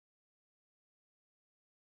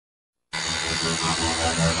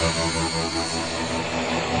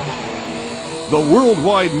The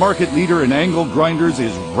worldwide market leader in angle grinders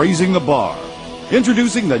is raising the bar.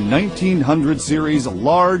 Introducing the 1900 series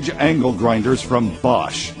large angle grinders from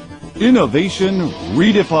Bosch. Innovation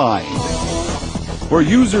redefined. For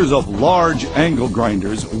users of large angle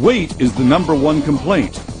grinders, weight is the #1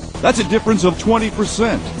 complaint. That's a difference of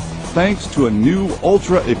 20%, thanks to a new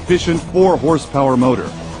ultra-efficient 4-horsepower motor.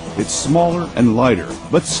 It's smaller and lighter,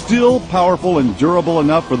 but still powerful and durable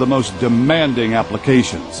enough for the most demanding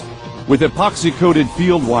applications. With epoxy-coated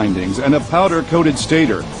field windings and a powder-coated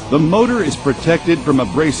stator, the motor is protected from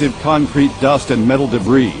abrasive concrete dust and metal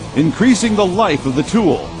debris, increasing the life of the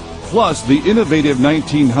tool. Plus, the innovative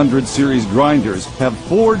 1900 series grinders have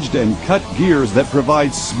forged and cut gears that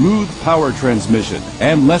provide smooth power transmission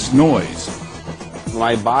and less noise.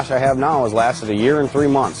 My Bosch I have now has lasted a year and 3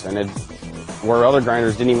 months, and where other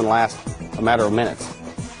grinders didn't even last a matter of minutes.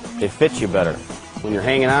 They fit you better. When you're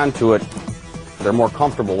hanging on to it, they're more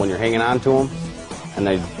comfortable when you're hanging on to them. And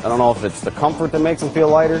I don't know if it's the comfort that makes them feel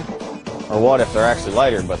lighter, or what, if they're actually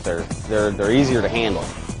lighter, but they're easier to handle.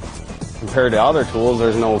 Compared to other tools,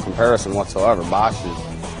 there's no comparison whatsoever. Bosch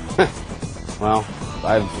is, well,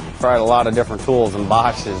 I've tried a lot of different tools, and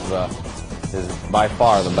Bosch is by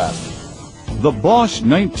far the best. The Bosch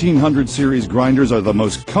 1900 series grinders are the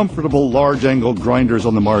most comfortable large angle grinders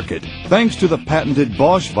on the market, thanks to the patented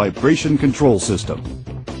Bosch vibration control system.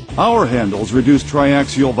 Our handles reduce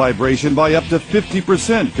triaxial vibration by up to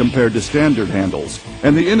 50% compared to standard handles,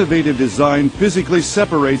 and the innovative design physically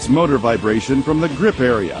separates motor vibration from the grip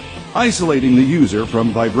area, isolating the user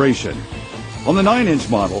from vibration. On the 9-inch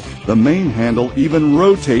model, the main handle even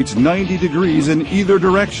rotates 90 degrees in either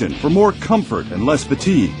direction for more comfort and less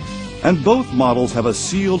fatigue. And both models have a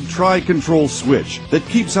sealed tri-control switch that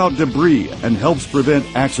keeps out debris and helps prevent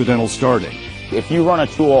accidental starting. If you run a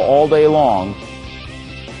tool all day long,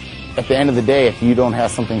 at the end of the day, if you don't have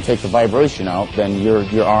something to take the vibration out, then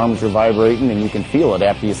your arms are vibrating and you can feel it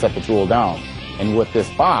after you set the tool down. And with this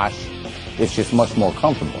Bosch, it's just much more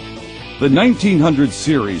comfortable. The 1900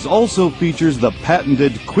 series also features the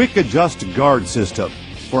patented Quick Adjust Guard system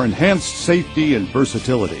for enhanced safety and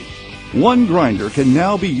versatility. One grinder can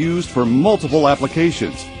now be used for multiple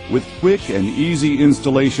applications with quick and easy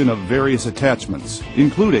installation of various attachments,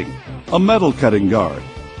 including a metal cutting guard,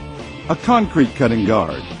 a concrete cutting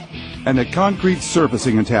guard, and a concrete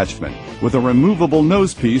surfacing attachment with a removable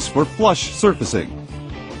nose piece for flush surfacing.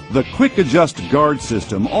 The Quick Adjust Guard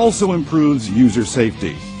system also improves user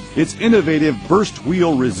safety. Its innovative burst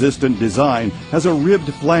wheel resistant design has a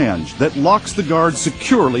ribbed flange that locks the guard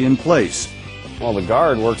securely in place. Well, the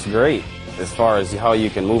guard works great as far as how you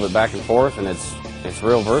can move it back and forth, and it's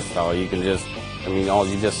real versatile. You can just,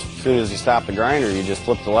 as soon as you stop the grinder, you just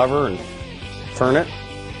flip the lever and turn it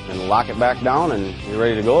and lock it back down, and you're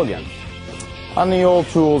ready to go again. On the old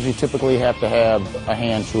tools, you typically have to have a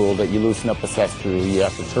hand tool that you loosen up a set screw. You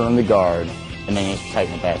have to turn the guard, and then you have to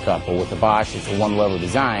tighten it back up. But with the Bosch, it's a one-lever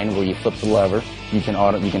design where you flip the lever, you can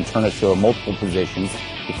turn it to multiple positions,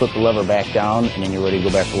 you flip the lever back down, and then you're ready to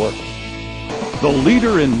go back to work. The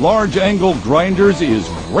leader in large angle grinders is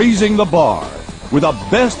raising the bar with a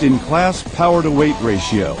best-in-class power-to-weight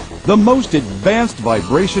ratio, the most advanced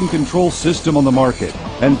vibration control system on the market,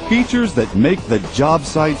 and features that make the job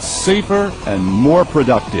site safer and more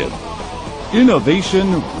productive.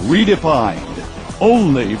 Innovation redefined,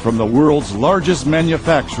 only from the world's largest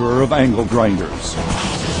manufacturer of angle grinders,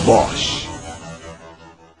 Bosch.